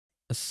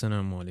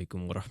Assalamu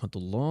Alaikum wa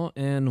rahmatullah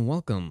and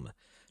welcome.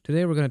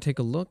 Today we're going to take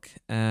a look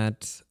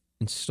at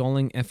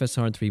installing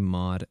FSR 3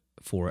 mod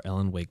for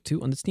Alan Wake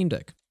 2 on the Steam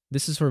Deck.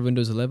 This is for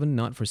Windows 11,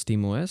 not for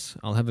SteamOS.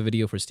 I'll have a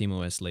video for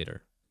SteamOS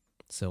later.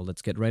 So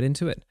let's get right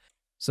into it.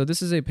 So this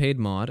is a paid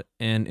mod,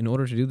 and in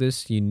order to do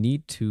this, you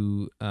need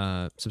to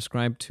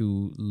subscribe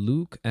to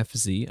Luke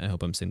FZ, I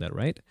hope I'm saying that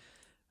right,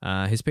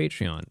 his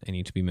Patreon. I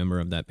need to be a member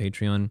of that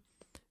Patreon,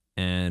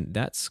 and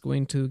that's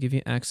going to give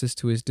you access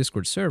to his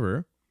Discord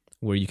server,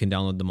 where you can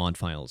download the mod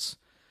files.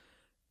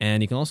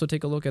 And you can also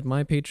take a look at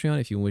my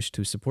Patreon if you wish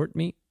to support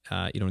me.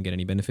 You don't get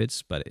any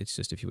benefits, but it's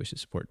just if you wish to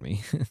support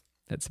me.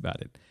 That's about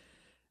it.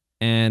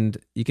 And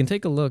you can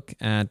take a look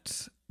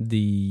at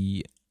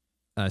the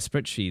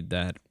spreadsheet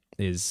that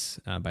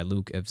is by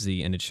Luke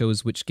FZ, and it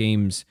shows which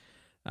games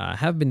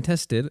have been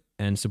tested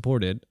and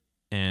supported.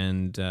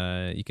 And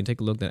you can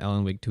take a look that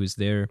Alan Wake 2 is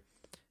there,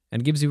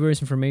 and it gives you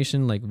various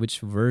information like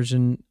which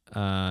version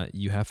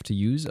you have to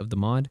use of the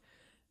mod,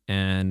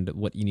 and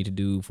what you need to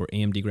do for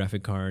AMD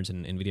graphic cards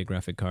and NVIDIA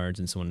graphic cards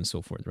and so on and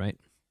so forth, right?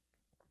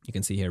 You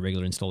can see here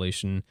regular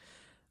installation.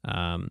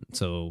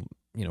 So,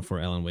 you know,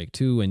 for Alan Wake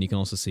 2, and you can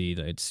also see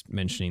that it's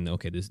mentioning,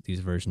 okay, these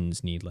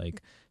versions need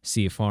like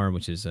CFR,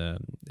 which is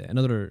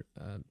another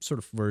sort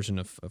of version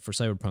of for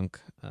Cyberpunk,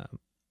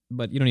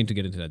 but you don't need to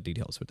get into that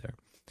details with there.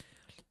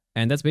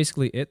 And that's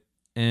basically it.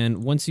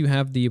 And once you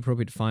have the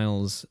appropriate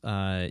files,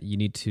 you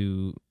need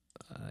to,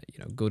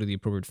 go to the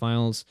appropriate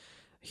files.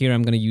 Here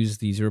I'm going to use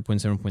the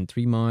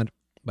 0.7.3 mod,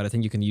 but I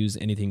think you can use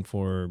anything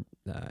for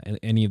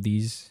any of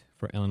these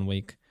for Alan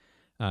Wake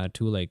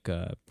 2, like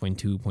 0.2,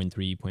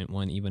 0.3,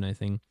 0.1 even, I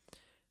think.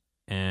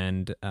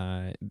 And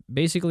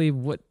basically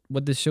what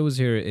this shows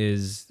here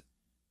is,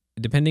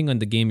 depending on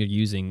the game you're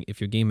using,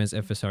 if your game has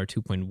FSR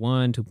 2.1,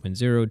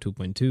 2.0,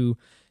 2.2, you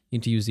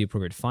need to use the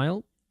appropriate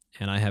file.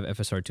 And I have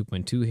FSR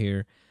 2.2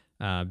 here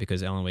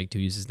because Alan Wake 2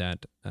 uses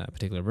that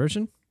particular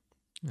version,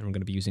 and I'm going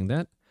to be using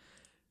that.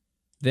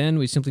 Then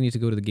we simply need to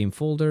go to the game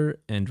folder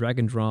and drag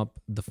and drop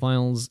the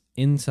files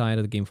inside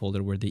of the game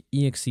folder where the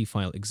exe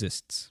file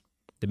exists.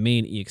 The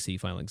main exe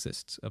file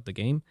exists of the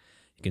game.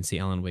 You can see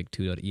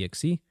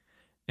alanwake2.exe,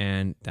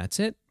 and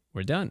that's it.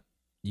 We're done.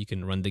 You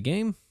can run the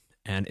game,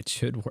 and it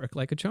should work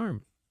like a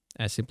charm.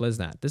 As simple as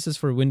that. This is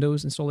for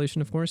Windows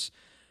installation, of course.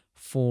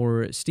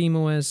 For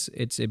SteamOS,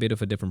 it's a bit of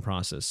a different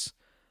process.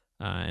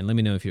 And let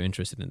me know if you're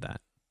interested in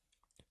that.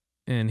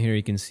 And here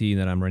you can see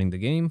that I'm running the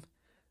game.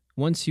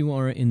 Once you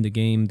are in the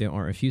game, there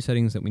are a few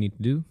settings that we need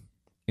to do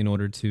in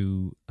order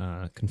to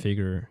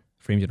configure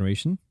frame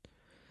generation.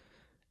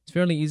 It's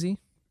fairly easy.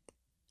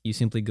 You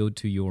simply go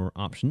to your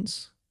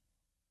options,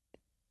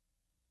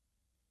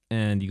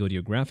 and you go to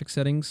your graphic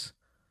settings,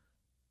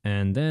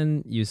 and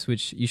then you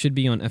switch. You should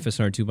be on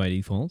FSR 2 by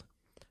default.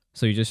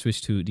 So you just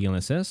switch to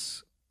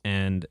DLSS,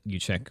 and you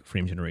check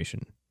frame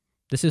generation.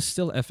 This is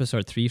still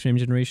FSR 3 frame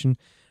generation.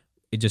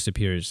 It just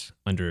appears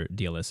under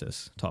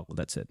DLSS toggle.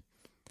 That's it.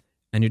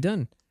 And you're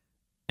done.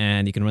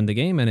 And you can run the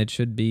game, and it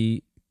should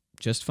be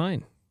just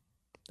fine.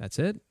 That's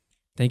it.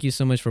 Thank you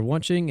so much for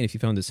watching. And if you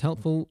found this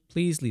helpful,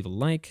 please leave a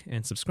like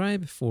and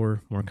subscribe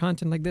for more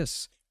content like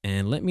this.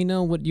 And let me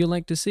know what you'd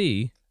like to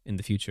see in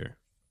the future.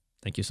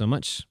 Thank you so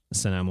much.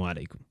 Assalam O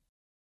Alaikum.